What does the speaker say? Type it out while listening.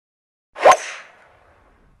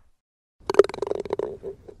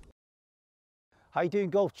How you doing,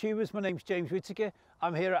 golf tubers? My name's James Whittaker.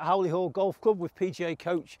 I'm here at Howley Hall Golf Club with PGA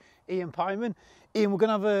coach Iain Pyman. Iain, we're going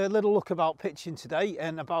to have a little look about pitching today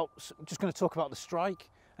and just going to talk about the strike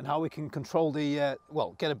and how we can control the,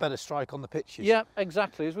 get a better strike on the pitches. Yeah,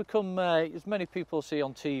 exactly. As many people see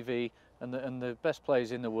on TV and the best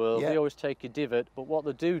players in the world, they always take a divot, but what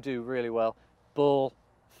they do really well, ball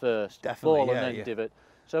first. Definitely, ball and then divot.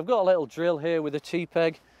 So I've got a little drill here with a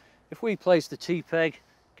T-peg. If we place the T-peg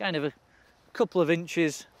kind of a couple of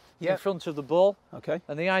inches in front of the ball,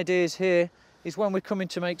 and the idea is here is when we're coming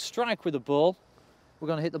to make strike with the ball, we're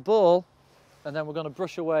going to hit the ball and then we're going to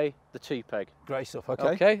brush away the T-peg. Great stuff.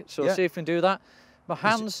 Okay, so see if we can do that. My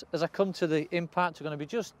hands as I come to the impact are going to be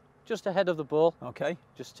just ahead of the ball,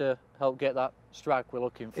 just to help get that strike we're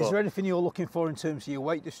looking for. Is there anything you're looking for in terms of your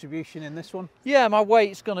weight distribution in this one? Yeah, my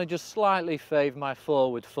weight's going to just slightly favour my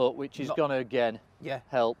forward foot, which is going to again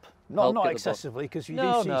help. Not excessively, because you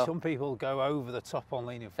do see some people go over the top on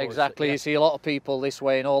leaning forward. Exactly, you see a lot of people this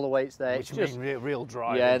way and all the weight's there. Which means real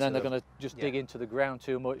drive. Yeah, and then they're going to just dig into the ground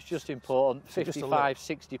too much. It's just important,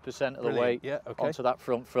 55–60% of the weight onto that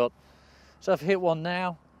front foot. So I've hit one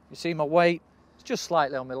now. You see my weight, it's just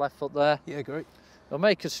slightly on my left foot there. Yeah, great. I'll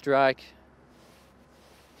make a strike.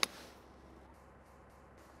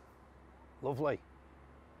 Lovely.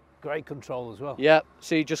 Great control as well. Yeah,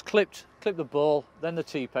 see, just clipped the ball, then the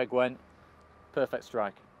T-peg went. Perfect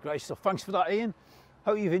strike. Great stuff. Thanks for that, Iain.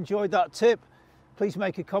 Hope you've enjoyed that tip. Please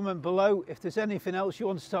make a comment below. If there's anything else you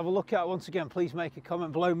want us to have a look at, once again, please make a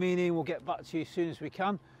comment below. Me and Iain will get back to you as soon as we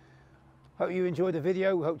can. Hope you enjoyed the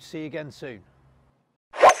video. We hope to see you again soon.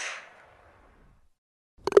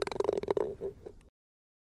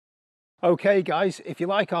 Okay guys, if you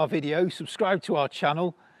like our video, subscribe to our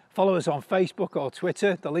channel, follow us on Facebook or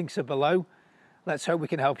Twitter, the links are below. Let's hope we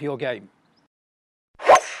can help your game.